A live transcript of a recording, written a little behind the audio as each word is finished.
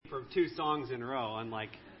for 2 songs in a row,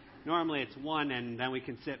 unlike normally it's one and then we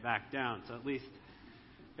can sit back down. So at least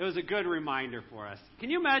it was a good reminder for us. Can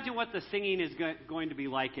you imagine what the singing is going to be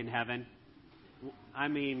like in heaven? I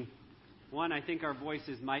mean, one, I think our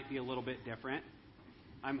voices might be a little bit different.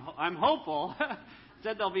 I'm hopeful.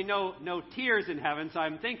 Said there'll be no tears in heaven, so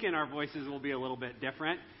I'm thinking our voices will be a little bit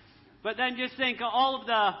different. But then just think all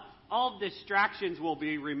of distractions will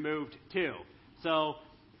be removed too. So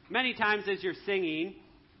many times as you're singing,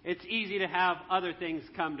 it's easy to have other things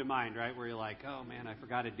come to mind, right? Where you're like, oh man, I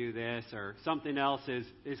forgot to do this, or something else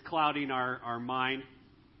is clouding our mind.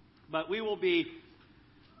 But we will be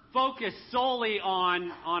focused solely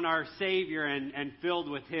on our Savior and filled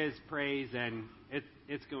with His praise, and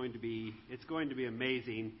it's going to be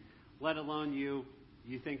amazing. Let alone you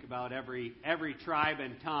think about every tribe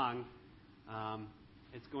and tongue.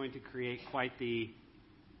 It's going to create quite the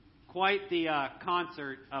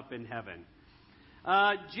concert up in heaven.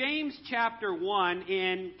 James chapter 1,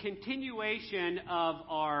 in continuation of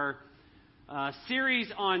our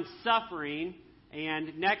series on suffering,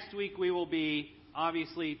 and next week we will be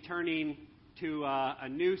obviously turning to a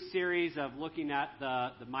new series of looking at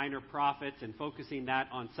the minor prophets and focusing that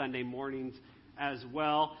on Sunday mornings as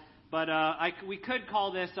well. But we could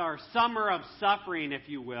call this our summer of suffering, if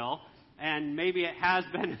you will. And maybe it has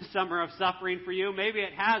been a summer of suffering for you. Maybe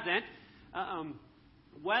it hasn't.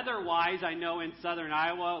 Weather-wise, I know in southern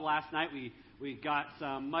Iowa last night we got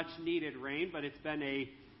some much-needed rain, but it's been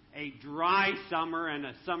a dry summer and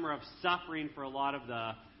a summer of suffering for a lot of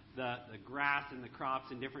the grass and the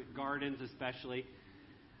crops in different gardens especially.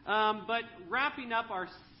 But wrapping up our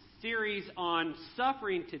series on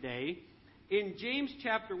suffering today, in James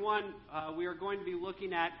chapter 1, we are going to be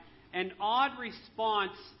looking at an odd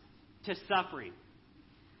response to suffering.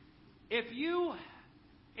 If you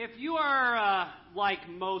are like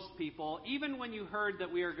most people, even when you heard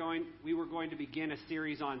that we were going to begin a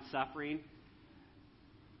series on suffering,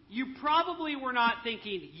 you probably were not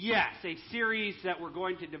thinking, yes, a series that we're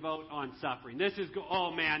going to devote on suffering. This is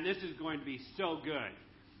going to be so good.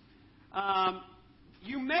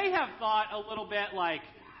 You may have thought a little bit like,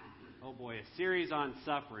 oh boy, a series on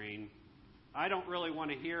suffering. I don't really want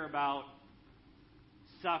to hear about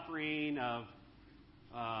suffering of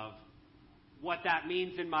what that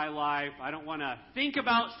means in my life. I don't want to think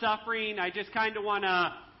about suffering. I just kind of want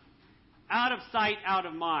to out of sight, out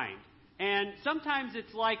of mind. And sometimes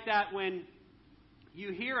it's like that when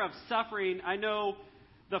you hear of suffering. I know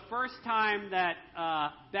the first time that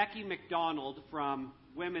Becky McDonald from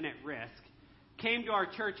Women at Risk came to our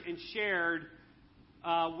church and shared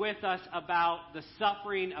with us about the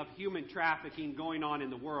suffering of human trafficking going on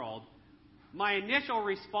in the world, my initial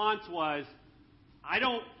response was, I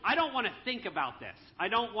don't want to think about this. I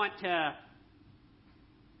don't want to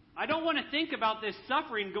think about this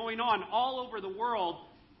suffering going on all over the world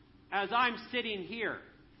as I'm sitting here.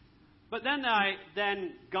 But then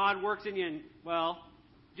God works in you, and well,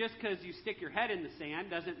 just because you stick your head in the sand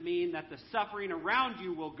doesn't mean that the suffering around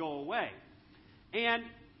you will go away. And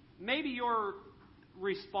maybe your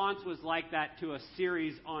response was like that to a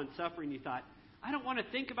series on suffering. You thought, I don't want to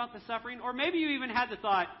think about the suffering. Or maybe you even had the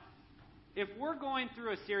thought, if we're going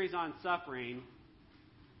through a series on suffering,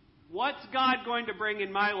 what's God going to bring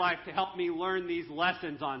in my life to help me learn these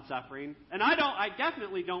lessons on suffering? And I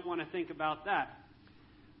definitely don't want to think about that.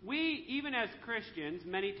 We, even as Christians,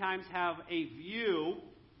 many times have a view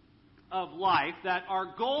of life that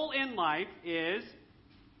our goal in life is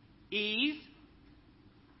ease,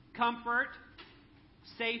 comfort,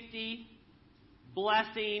 safety,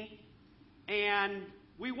 blessing, and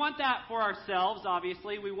we want that for ourselves,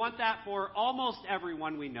 obviously. We want that for almost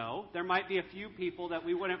everyone we know. There might be a few people that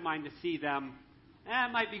we wouldn't mind to see them.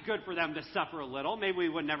 It might be good for them to suffer a little. Maybe we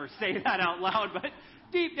would never say that out loud, but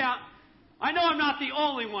deep down, I know I'm not the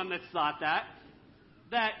only one that's thought that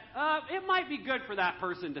it might be good for that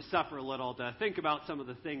person to suffer a little, to think about some of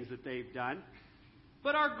the things that they've done.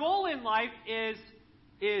 But our goal in life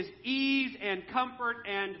is ease and comfort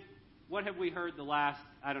and what have we heard the last,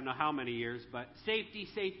 I don't know how many years, but safety,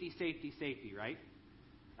 safety, safety, safety, right?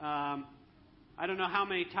 I don't know how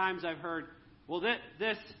many times I've heard, well,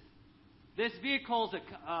 this vehicle's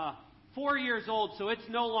 4 years old, so it's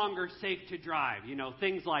no longer safe to drive. You know,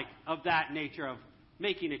 things like of that nature of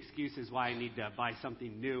making excuses why I need to buy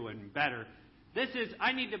something new and better.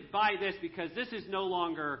 I need to buy this because this is no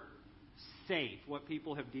longer safe, what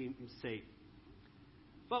people have deemed safe.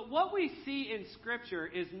 But what we see in Scripture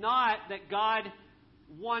is not that God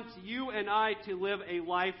wants you and I to live a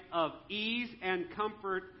life of ease and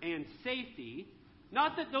comfort and safety.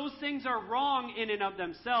 Not that those things are wrong in and of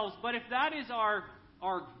themselves, but if that is our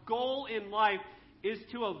goal in life, is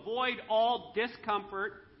to avoid all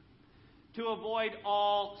discomfort, to avoid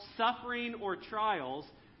all suffering or trials,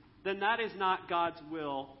 then that is not God's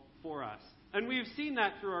will for us. And we've seen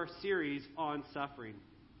that through our series on suffering.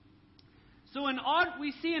 So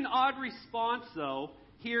we see an odd response, though,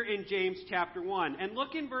 here in James chapter 1. And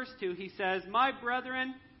look in verse 2, he says, "My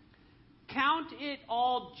brethren, count it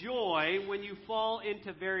all joy when you fall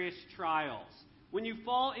into various trials." When you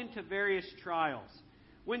fall into various trials.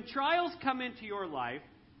 When trials come into your life,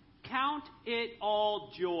 count it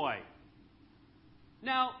all joy.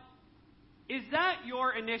 Now, is that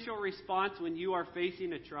your initial response when you are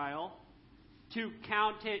facing a trial? To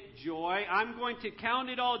count it joy? I'm going to count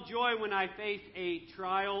it all joy when I face a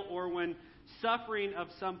trial or when suffering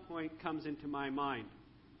of some point comes into my mind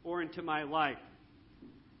or into my life.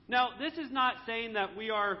 Now, this is not saying that we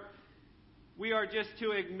are just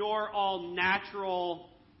to ignore all natural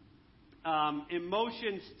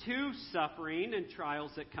emotions to suffering and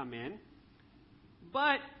trials that come in.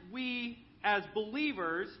 But we, as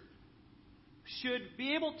believers, should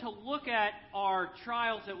be able to look at our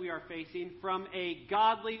trials that we are facing from a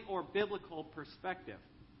godly or biblical perspective.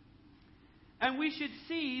 And we should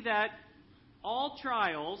see that all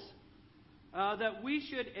trials, that we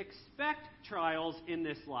should expect trials in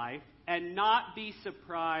this life and not be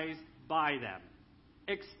surprised by them.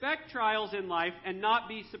 Expect trials in life and not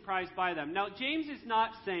be surprised by them. Now, James is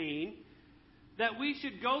not saying that we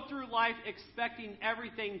should go through life expecting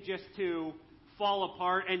everything just to fall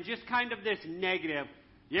apart and just kind of this negative,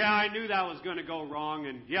 yeah, I knew that was going to go wrong,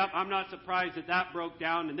 and yep, I'm not surprised that broke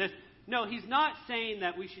down and this. No, he's not saying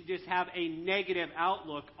that we should just have a negative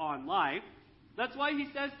outlook on life. That's why he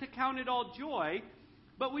says to count it all joy,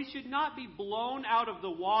 but we should not be blown out of the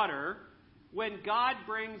water when God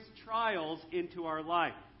brings trials into our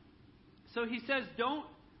life. So he says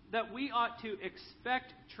that we ought to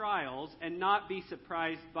expect trials and not be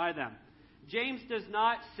surprised by them. James does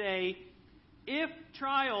not say if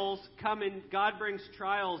trials come and God brings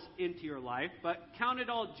trials into your life, but count it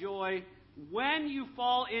all joy when you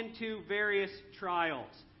fall into various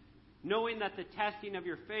trials, knowing that the testing of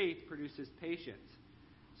your faith produces patience.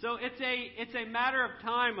 So it's a matter of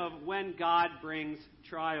time of when God brings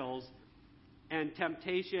trials and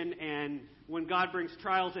temptation, and when God brings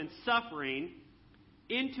trials and suffering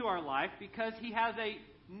into our life, because he has a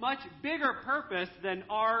much bigger purpose than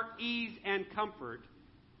our ease and comfort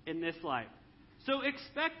in this life. So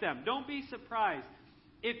expect them. Don't be surprised.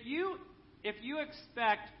 If you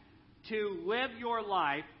expect to live your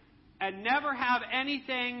life and never have any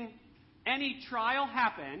trial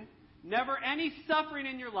happen, never any suffering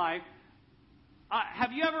in your life,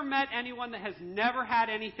 have you ever met anyone that has never had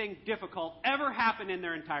anything difficult ever happen in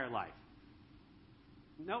their entire life?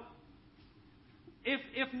 Nope.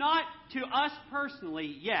 If not to us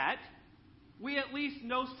personally yet, we at least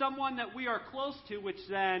know someone that we are close to, which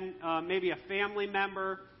then maybe a family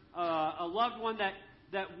member, a loved one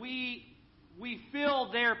that we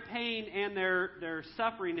feel their pain and their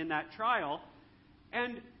suffering in that trial.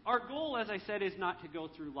 And our goal, as I said, is not to go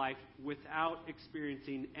through life without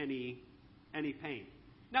experiencing any pain.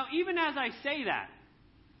 Now, even as I say that,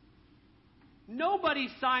 nobody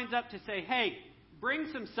signs up to say, hey, bring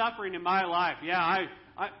some suffering in my life. Yeah,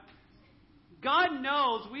 God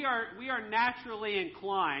knows we are naturally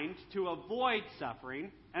inclined to avoid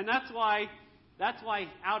suffering, and that's why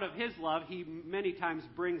out of his love, he many times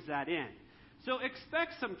brings that in. So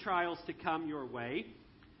expect some trials to come your way,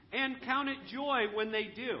 and count it joy when they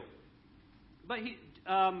do. But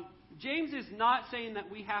James is not saying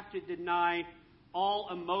that we have to deny all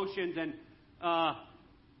emotions, and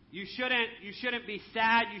you shouldn't be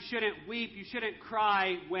sad, you shouldn't weep, you shouldn't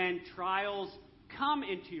cry when trials come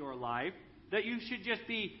into your life, that you should just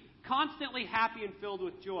be constantly happy and filled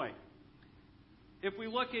with joy. If we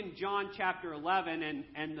look in John chapter 11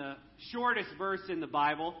 and the shortest verse in the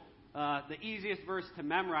Bible, the easiest verse to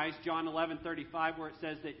memorize, John 11:35, where it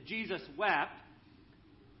says that Jesus wept.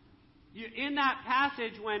 In that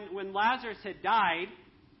passage, when Lazarus had died,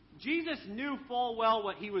 Jesus knew full well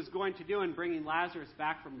what he was going to do in bringing Lazarus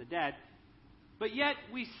back from the dead. But yet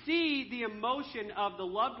we see the emotion of the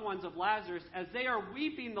loved ones of Lazarus as they are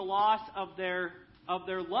weeping the loss of their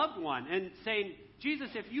loved one and saying, Jesus,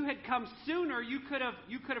 if you had come sooner, you could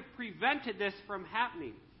have prevented this from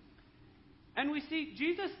happening. And we see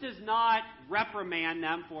Jesus does not reprimand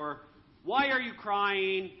them for, why are you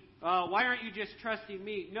crying? Why aren't you just trusting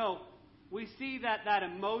me? No, we see that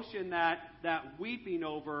emotion, that weeping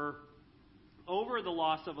over the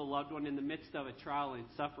loss of a loved one in the midst of a trial and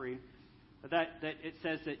suffering, that it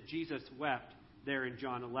says that Jesus wept there in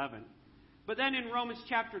John 11. But then in Romans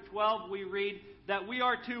chapter 12, we read that we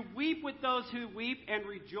are to weep with those who weep and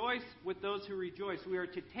rejoice with those who rejoice. We are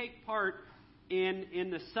to take part in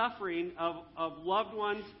the suffering of loved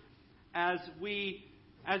ones as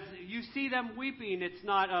you see them weeping. It's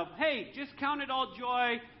not of, hey, just count it all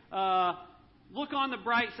joy, look on the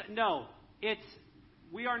bright side. No,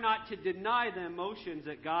 we are not to deny the emotions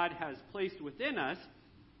that God has placed within us,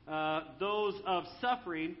 those of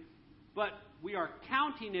suffering, but we are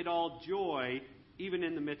counting it all joy even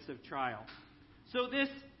in the midst of trial. So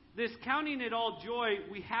this counting it all joy,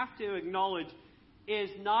 we have to acknowledge,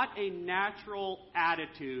 is not a natural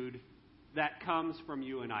attitude that comes from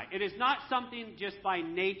you and I. It is not something just by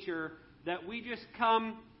nature that we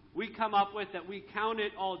come up with, that we count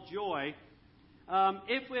it all joy.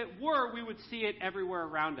 If it were, we would see it everywhere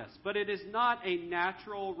around us. But it is not a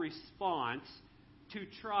natural response to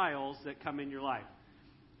trials that come in your life.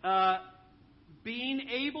 Being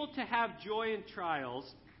able to have joy in trials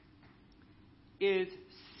is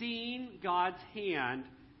seeing God's hand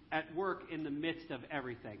at work in the midst of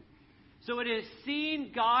everything. So it is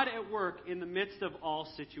seeing God at work in the midst of all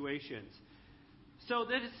situations. So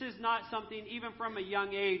this is not something, even from a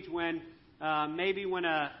young age, when maybe when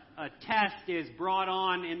a test is brought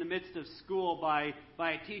on in the midst of school by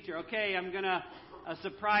a teacher. Okay, I'm going to a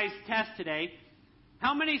surprise test today.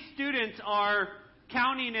 How many students are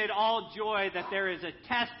counting it all joy that there is a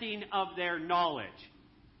testing of their knowledge?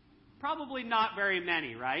 Probably not very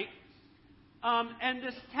many, right? And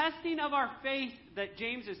this testing of our faith that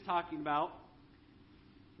James is talking about,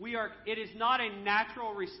 it is not a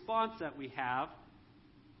natural response that we have,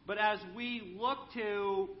 but as we look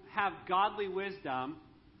to have godly wisdom,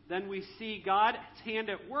 then we see God's hand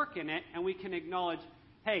at work in it, and we can acknowledge,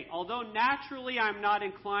 hey, although naturally I'm not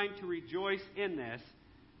inclined to rejoice in this,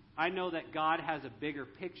 I know that God has a bigger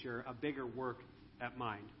picture, a bigger work at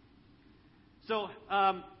mind. So,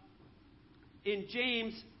 in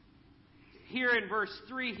James, here in verse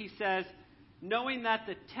 3, he says, knowing that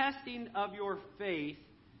the testing of your faith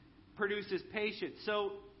produces patience.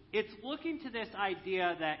 So, it's looking to this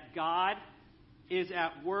idea that God is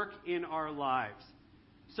at work in our lives.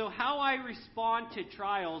 So, how I respond to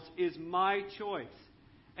trials is my choice.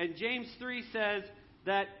 And James 3 says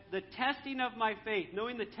that the testing of my faith,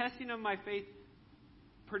 knowing the testing of my faith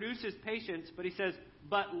produces patience, but he says,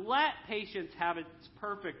 but let patience have its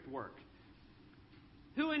perfect work.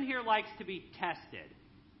 Who in here likes to be tested?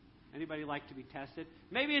 Anybody like to be tested?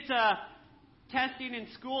 Maybe it's a testing in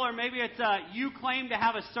school, or maybe it's you claim to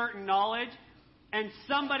have a certain knowledge, and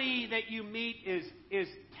somebody that you meet is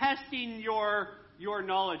testing your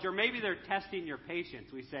knowledge, or maybe they're testing your patience.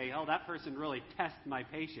 We say, oh, that person really tests my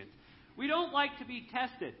patience. We don't like to be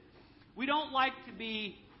tested. We don't like to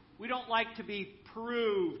be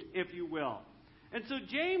proved, if you will. And so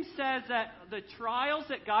James says that the trials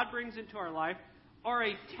that God brings into our life are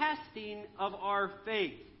a testing of our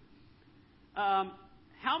faith.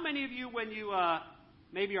 How many of you, when you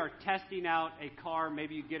maybe are testing out a car,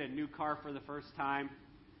 maybe you get a new car for the first time,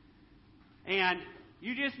 and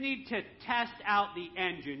you just need to test out the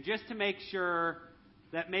engine just to make sure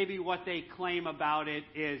that maybe what they claim about it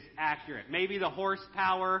is accurate. Maybe the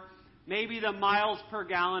horsepower, maybe the miles per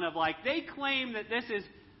gallon of they claim that this is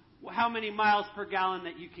how many miles per gallon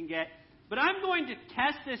that you can get. But I'm going to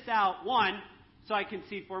test this out, one, so I can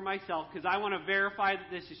see for myself, because I want to verify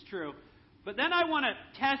that this is true. But then I want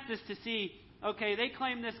to test this to see, okay, they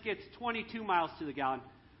claim this gets 22 miles to the gallon.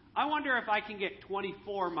 I wonder if I can get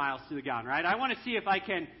 24 miles to the gallon, right? I want to see if I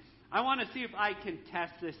can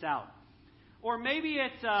test this out. Or maybe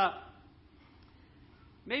it's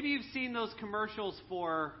maybe you've seen those commercials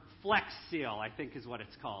for Flex Seal, I think is what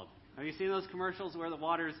it's called. Have you seen those commercials where the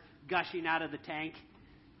water's gushing out of the tank?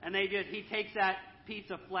 And he takes that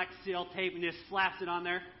piece of Flex Seal tape and just slaps it on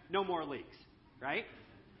there. No more leaks, right?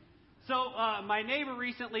 So my neighbor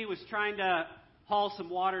recently was trying to haul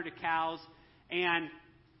some water to cows and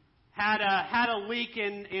had a leak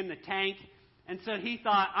in the tank. And so he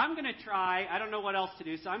thought, I'm going to try, I don't know what else to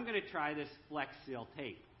do, so I'm going to try this Flex Seal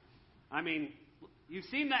tape. I mean, you've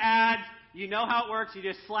seen the ads, you know how it works, you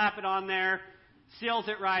just slap it on there, seals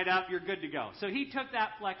it right up, you're good to go. So he took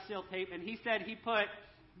that Flex Seal tape and he said he put,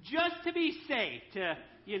 just to be safe,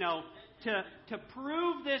 to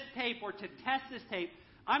prove this tape or to test this tape,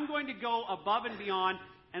 I'm going to go above and beyond,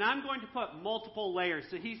 and I'm going to put multiple layers.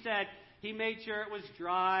 So he said he made sure it was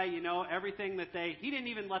dry, everything that he didn't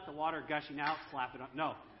even let the water gushing out slap it on.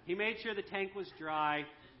 No, he made sure the tank was dry.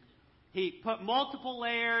 He put multiple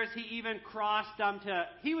layers. He even crossed them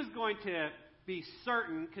he was going to be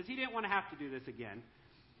certain, because he didn't want to have to do this again.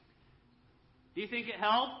 Do you think it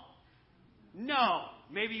helped? No.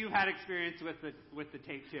 Maybe you had experience with the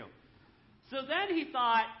tape too. So then he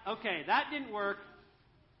thought, okay, that didn't work.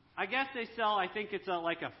 I guess they sell, I think it's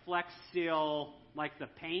like a Flex Seal, like the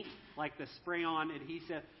paint, like the spray-on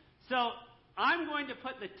adhesive. So I'm going to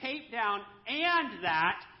put the tape down and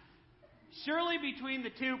that. Surely between the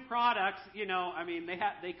two products,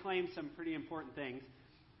 they claim some pretty important things.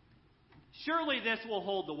 Surely this will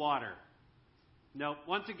hold the water. Nope.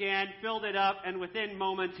 Once again, filled it up, and within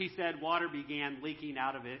moments, he said water began leaking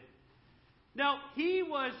out of it. No, he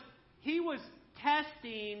was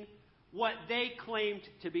testing what they claimed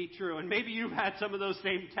to be true. And maybe you've had some of those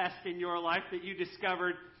same tests in your life that you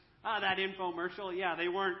discovered, that infomercial, yeah, they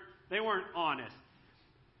weren't honest.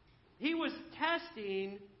 He was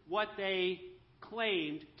testing what they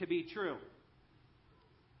claimed to be true.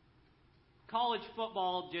 College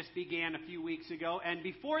football just began a few weeks ago, and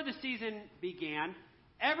before the season began,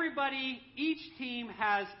 each team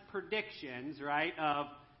has predictions, right,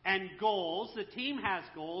 and goals. The team has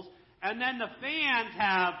goals, and then the fans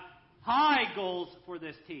have high goals for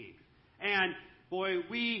this team. And boy,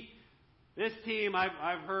 this team,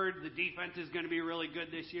 I've heard the defense is going to be really good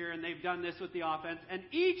this year, and they've done this with the offense. And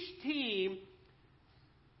each team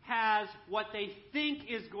has what they think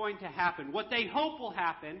is going to happen, what they hope will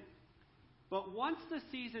happen. But once the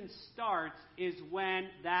season starts is when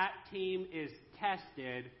that team is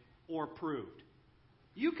tested or proved.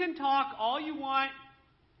 You can talk all you want.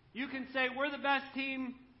 You can say we're the best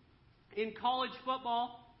team in college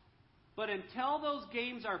football. But until those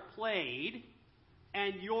games are played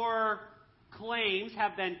and your claims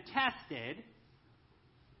have been tested,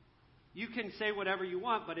 you can say whatever you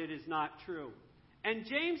want, but it is not true. And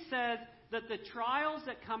James says that the trials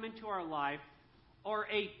that come into our life are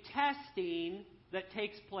a testing that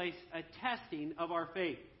takes place, a testing of our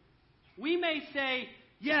faith. We may say,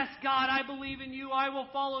 yes, God, I believe in you, I will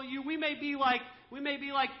follow you. We may be like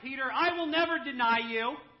Peter, I will never deny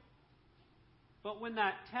you. But when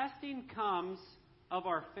that testing comes of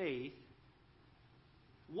our faith,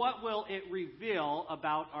 what will it reveal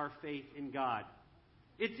about our faith in God?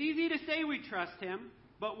 It's easy to say we trust Him,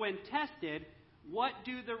 but when tested, what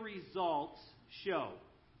do the results show?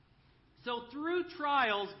 So through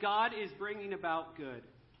trials, God is bringing about good.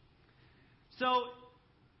 So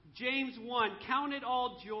James 1, count it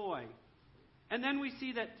all joy. And then we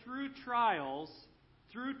see that through trials,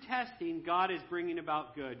 through testing, God is bringing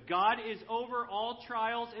about good. God is over all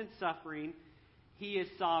trials and suffering. He is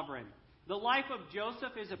sovereign. The life of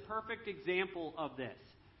Joseph is a perfect example of this.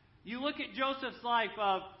 You look at Joseph's life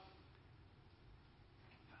of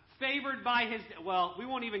favored by his, we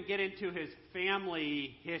won't even get into his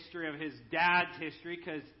family history of his dad's history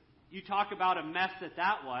because you talk about a mess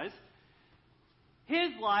that was.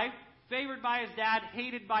 His life, favored by his dad,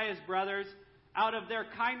 hated by his brothers. Out of their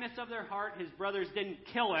kindness of their heart, his brothers didn't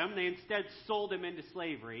kill him. They instead sold him into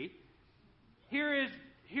slavery. Here's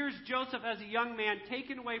Joseph as a young man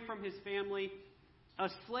taken away from his family, a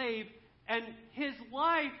slave, and his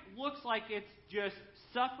life looks like it's just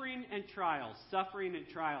suffering and trials, suffering and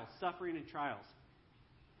trials, suffering and trials.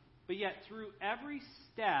 But yet through every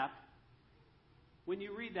step, when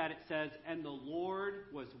you read that, it says, and the Lord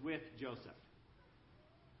was with Joseph.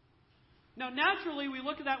 Now, naturally, we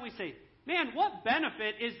look at that and we say, man, what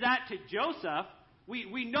benefit is that to Joseph?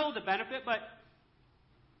 We know the benefit, but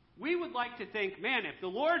we would like to think, man, if the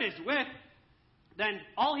Lord is with, then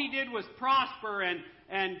all he did was prosper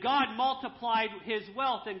and God multiplied his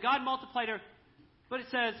wealth and God multiplied her. But it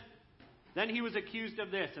says, then he was accused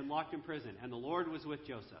of this and locked in prison, and the Lord was with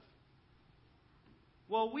Joseph.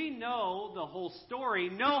 Well, we know the whole story,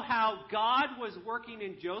 know how God was working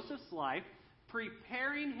in Joseph's life,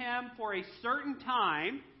 preparing him for a certain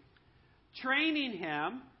time, training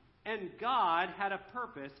him, and God had a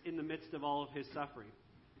purpose in the midst of all of his suffering.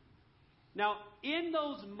 Now, in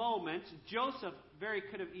those moments, Joseph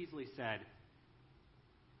could have easily said,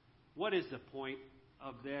 what is the point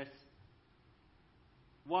of this?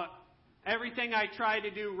 Everything I try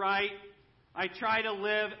to do right, I try to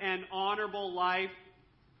live an honorable life,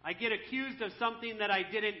 I get accused of something that I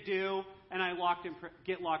didn't do, and I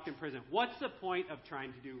get locked in prison. What's the point of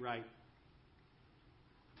trying to do right?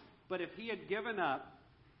 But if he had given up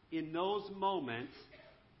in those moments,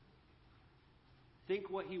 think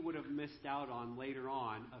what he would have missed out on later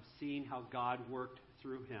on of seeing how God worked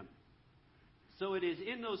through him. So it is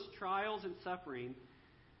in those trials and suffering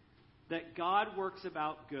that God works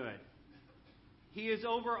about good. He is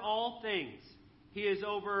over all things. He is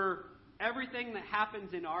over everything that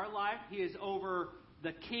happens in our life. He is over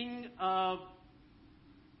the King of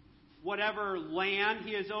whatever land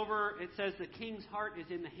he is over, it says the king's heart is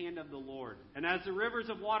in the hand of the Lord. And as the rivers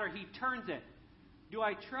of water, he turns it. Do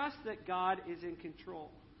I trust that God is in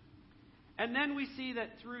control? And then we see that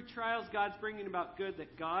through trials, God's bringing about good,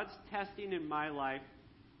 that God's testing in my life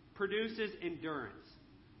produces endurance.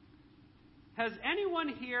 Has anyone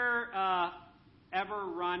here ever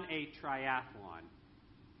run a triathlon?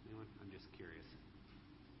 Anyone? I'm just curious.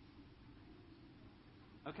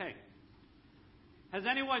 Okay. Has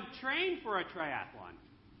anyone trained for a triathlon?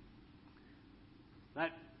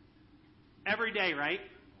 That every day, right?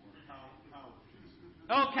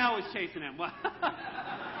 Oh, Cal was chasing him.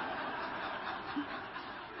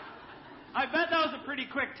 I bet that was a pretty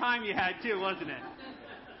quick time you had too, wasn't it?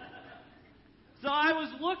 So I was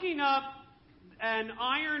looking up an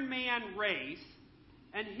Ironman race,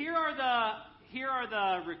 and here are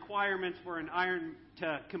the requirements for an Iron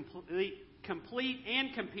to complete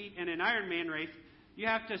and compete in an Ironman race. You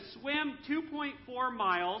have to swim 2.4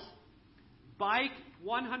 miles, bike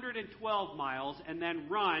 112 miles, and then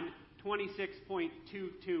run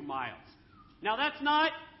 26.22 miles. Now that's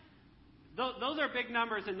not, those are big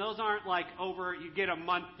numbers, and those aren't like over, you get a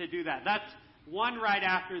month to do that. That's one right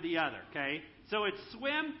after the other, okay? So it's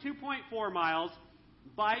swim 2.4 miles,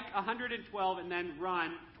 bike 112, and then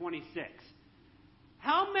run 26.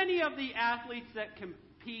 How many of the athletes that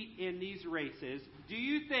compete in these races do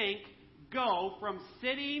you think go from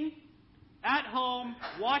sitting at home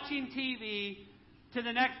watching TV to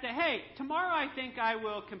the next day, hey, tomorrow I think I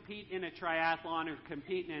will compete in a triathlon or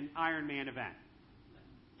compete in an Ironman event?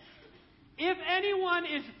 If anyone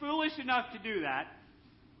is foolish enough to do that,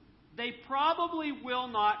 they probably will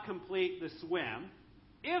not complete the swim.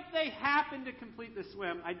 If they happen to complete the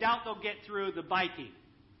swim, I doubt they'll get through the biking.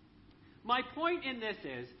 My point in this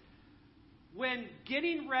is, when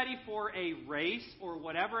getting ready for a race or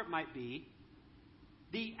whatever it might be,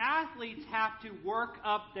 the athletes have to work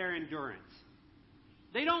up their endurance.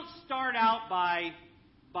 They don't start out by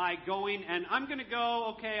going, and I'm going to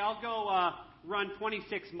go, okay, I'll go run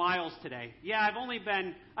 26 miles today. Yeah, I've only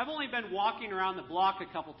been walking around the block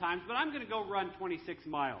a couple times, but I'm going to go run 26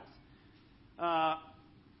 miles.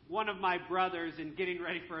 One of my brothers, in getting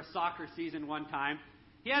ready for a soccer season one time,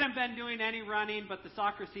 he hadn't been doing any running, but the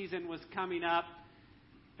soccer season was coming up.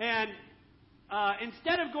 And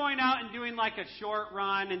instead of going out and doing like a short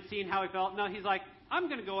run and seeing how he felt, no, he's like, I'm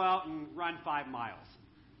going to go out and run 5 miles.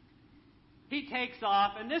 He takes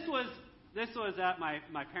off, and this was at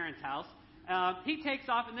my parents' house. He takes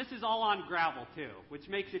off, and this is all on gravel too, which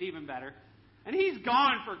makes it even better. And he's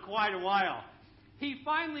gone for quite a while. He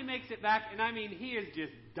finally makes it back, and I mean, he is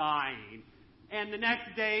just dying. And the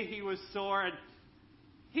next day, he was sore. And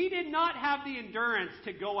he did not have the endurance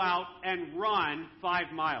to go out and run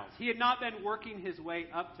 5 miles. He had not been working his way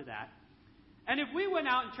up to that. And if we went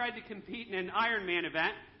out and tried to compete in an Ironman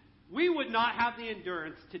event, we would not have the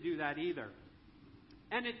endurance to do that either.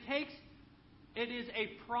 And it is a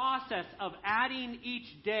process of adding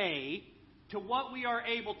each day to what we are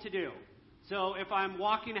able to do. So if I'm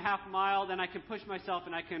walking a half mile, then I can push myself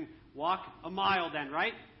and I can walk a mile then,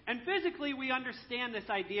 right? And physically, we understand this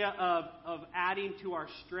idea of adding to our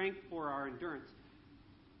strength for our endurance.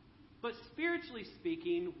 But spiritually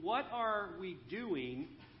speaking, what are we doing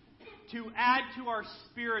to add to our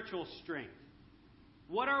spiritual strength?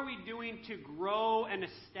 What are we doing to grow and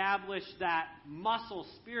establish that muscle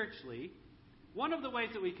spiritually? One of the ways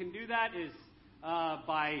that we can do that is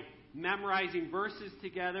by memorizing verses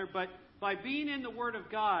together, but by being in the Word of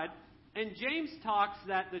God. And James talks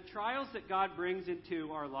that the trials that God brings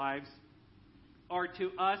into our lives are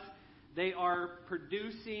to us, they are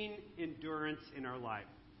producing endurance in our life.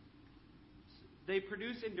 They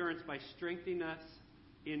produce endurance by strengthening us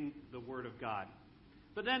in the Word of God.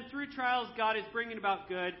 But then through trials, God is bringing about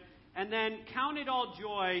good. And then count it all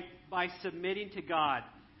joy by submitting to God.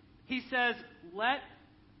 He says, let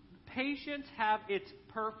patience have its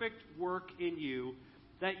perfect work in you,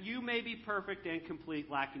 that you may be perfect and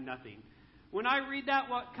complete, lacking nothing. When I read that,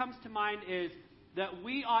 what comes to mind is that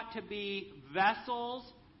we ought to be vessels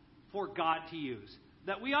for God to use.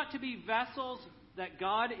 That we ought to be vessels that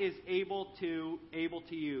God is able to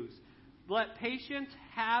use. Let patience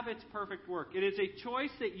have its perfect work. It is a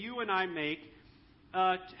choice that you and I make,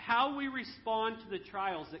 how we respond to the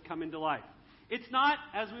trials that come into life. It's not,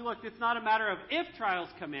 as we looked, it's not a matter of if trials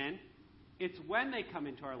come in. It's when they come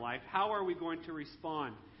into our life, how are we going to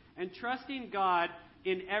respond? And trusting God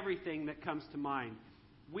in everything that comes to mind.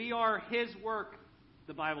 We are His work,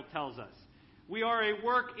 the Bible tells us. We are a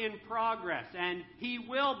work in progress, and He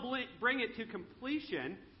will bring it to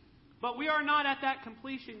completion, but we are not at that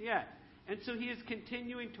completion yet. And so He is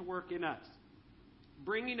continuing to work in us.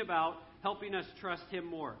 bringing about helping us trust Him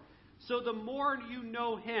more. So the more you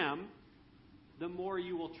know Him, the more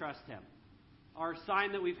you will trust Him. Our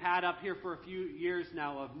sign that we've had up here for a few years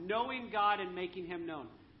now of knowing God and making Him known.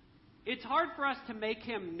 It's hard for us to make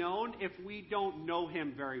Him known if we don't know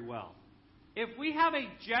Him very well. If we have a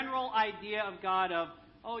general idea of God of,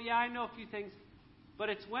 oh yeah, I know a few things, but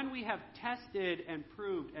it's when we have tested and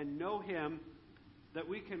proved and know Him that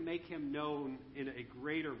we can make Him known in a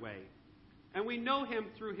greater way. And we know Him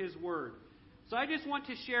through His Word. So I just want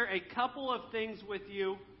to share a couple of things with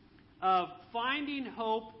you of finding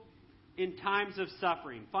hope in times of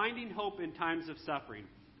suffering. Finding hope in times of suffering.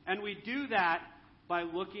 And we do that by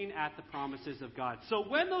looking at the promises of God. So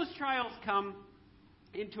when those trials come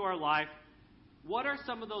into our life, what are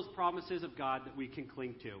some of those promises of God that we can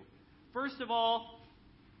cling to? First of all,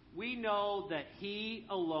 we know that He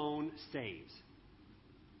alone saves.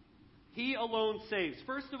 He alone saves.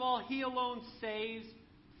 First of all, He alone saves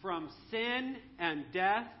from sin and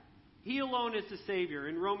death. He alone is the Savior.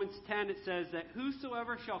 In Romans 10 it says that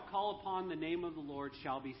whosoever shall call upon the name of the Lord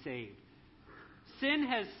shall be saved. Sin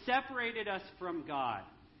has separated us from God.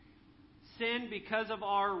 Sin, because of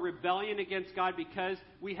our rebellion against God, because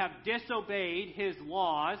we have disobeyed His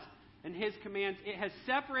laws and His commands, it has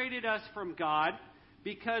separated us from God.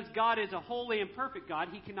 Because God is a holy and perfect God,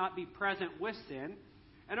 He cannot be present with sin.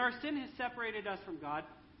 And our sin has separated us from God.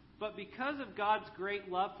 But because of God's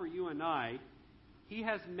great love for you and I, He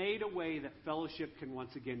has made a way that fellowship can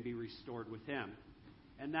once again be restored with Him.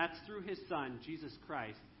 And that's through His Son, Jesus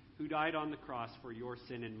Christ, who died on the cross for your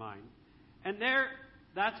sin and mine. And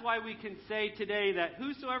that's why we can say today that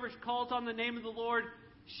whosoever calls on the name of the Lord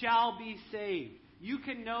shall be saved. You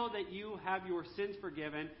can know that you have your sins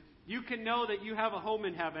forgiven. You can know that you have a home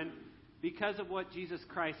in heaven because of what Jesus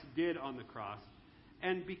Christ did on the cross.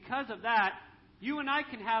 And because of that, you and I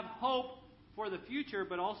can have hope for the future,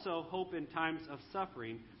 but also hope in times of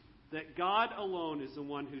suffering, that God alone is the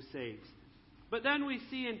one who saves. But then we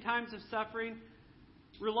see in times of suffering,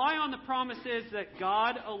 rely on the promises that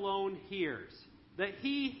God alone hears, that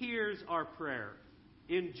He hears our prayer.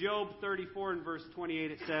 In Job 34 and verse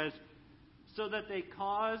 28 it says, so that they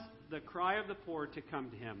cause the cry of the poor to come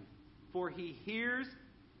to Him, for He hears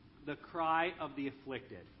the cry of the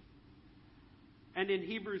afflicted. And in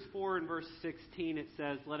Hebrews 4 and verse 16 it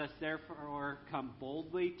says, let us therefore come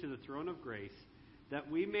boldly to the throne of grace,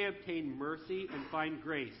 that we may obtain mercy and find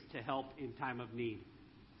grace to help in time of need.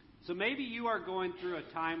 So maybe you are going through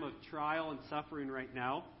a time of trial and suffering right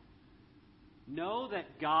now. Know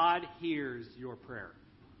that God hears your prayer.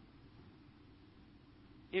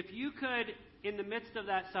 If you could, in the midst of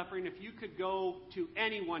that suffering, if you could go to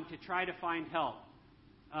anyone to try to find help,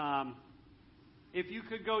 if you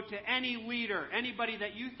could go to any leader, anybody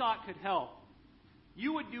that you thought could help,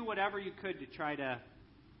 you would do whatever you could to try to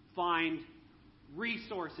find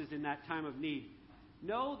resources in that time of need.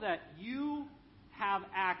 Know that you have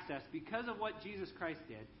access, because of what Jesus Christ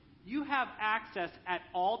did, you have access at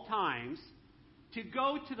all times to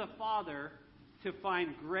go to the Father to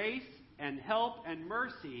find grace and help and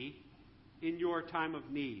mercy in your time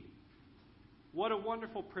of need. What a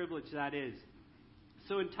wonderful privilege that is.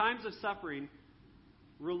 So in times of suffering,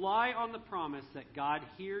 rely on the promise that God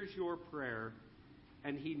hears your prayer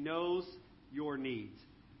and He knows your needs.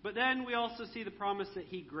 But then we also see the promise that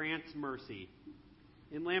He grants mercy.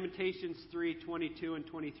 In Lamentations 3:22 and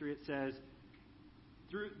 23 it says,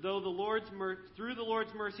 through the Lord's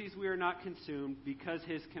mercies we are not consumed, because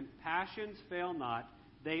His compassions fail not.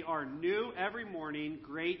 They are new every morning.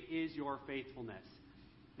 Great is your faithfulness.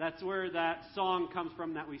 That's where that song comes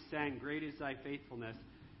from that we sang, Great is thy faithfulness.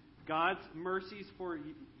 God's mercies for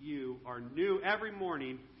you are new every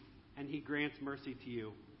morning, and He grants mercy to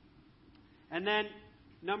you. And then,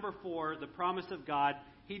 number 4, the promise of God,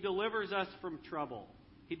 He delivers us from trouble.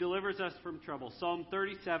 He delivers us from trouble. Psalm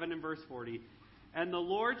 37 and verse 40. And the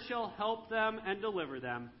Lord shall help them and deliver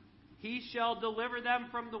them. He shall deliver them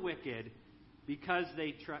from the wicked, because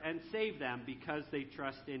they and save them because they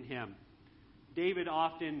trust in Him. David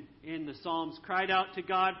often in the Psalms cried out to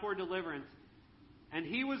God for deliverance. And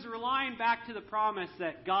he was relying back to the promise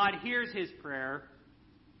that God hears his prayer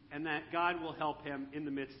and that God will help him in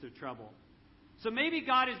the midst of trouble. So maybe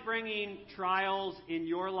God is bringing trials in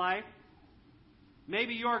your life.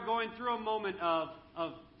 Maybe you are going through a moment of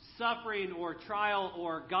suffering or trial,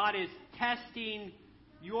 or God is testing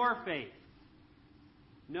your faith.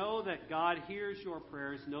 Know that God hears your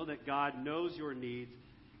prayers. Know that God knows your needs.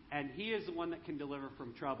 And He is the one that can deliver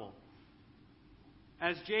from trouble.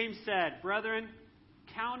 As James said, brethren,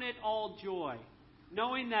 count it all joy,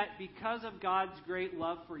 knowing that because of God's great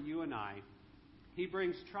love for you and I, He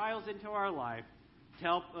brings trials into our life to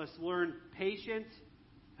help us learn patience,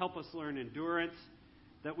 help us learn endurance,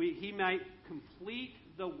 that He might complete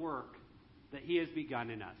the work that He has begun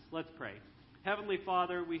in us. Let's pray. Heavenly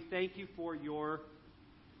Father, we thank You for Your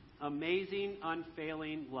amazing,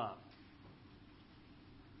 unfailing love.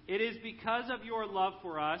 It is because of Your love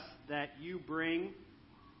for us that You bring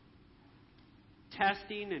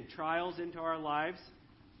testing and trials into our lives.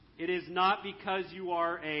 It is not because You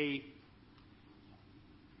are a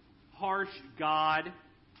harsh God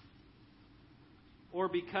or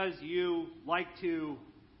because You like to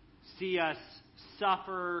see us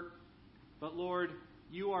suffer, but Lord,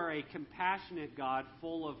 You are a compassionate God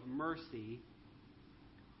full of mercy,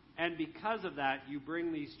 and because of that, You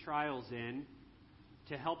bring these trials in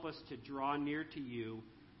to help us to draw near to You,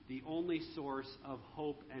 the only source of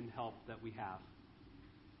hope and help that we have.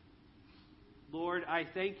 Lord, I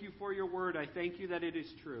thank You for Your word. I thank You that it is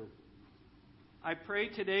true. I pray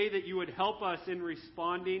today that You would help us in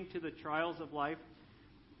responding to the trials of life,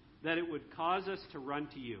 that it would cause us to run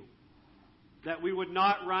to You, that we would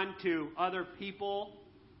not run to other people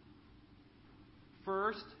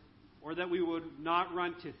first, or that we would not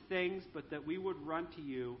run to things, but that we would run to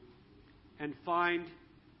You and find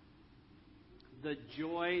the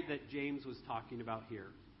joy that James was talking about here.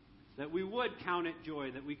 That we would count it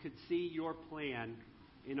joy, that we could see Your plan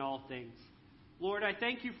in all things. Lord, I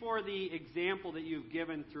thank You for the example that You've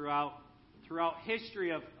given throughout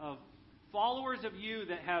history of followers of You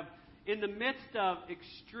that have, in the midst of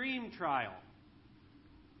extreme trial,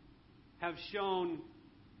 have shown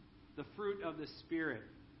the fruit of the Spirit,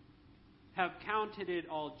 have counted it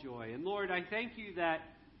all joy. And Lord, I thank You that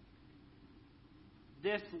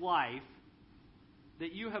this life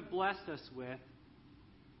that You have blessed us with,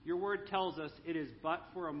 Your word tells us it is but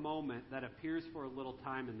for a moment, that appears for a little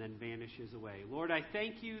time and then vanishes away. Lord, I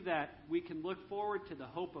thank You that we can look forward to the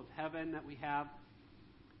hope of heaven that we have,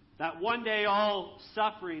 that one day all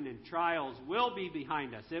suffering and trials will be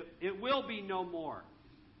behind us. It will be no more,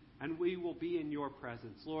 and we will be in Your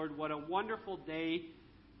presence. Lord, what a wonderful day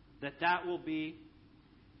that will be.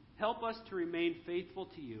 Help us to remain faithful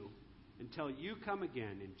to You until You come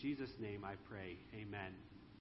again. In Jesus' name I pray. Amen.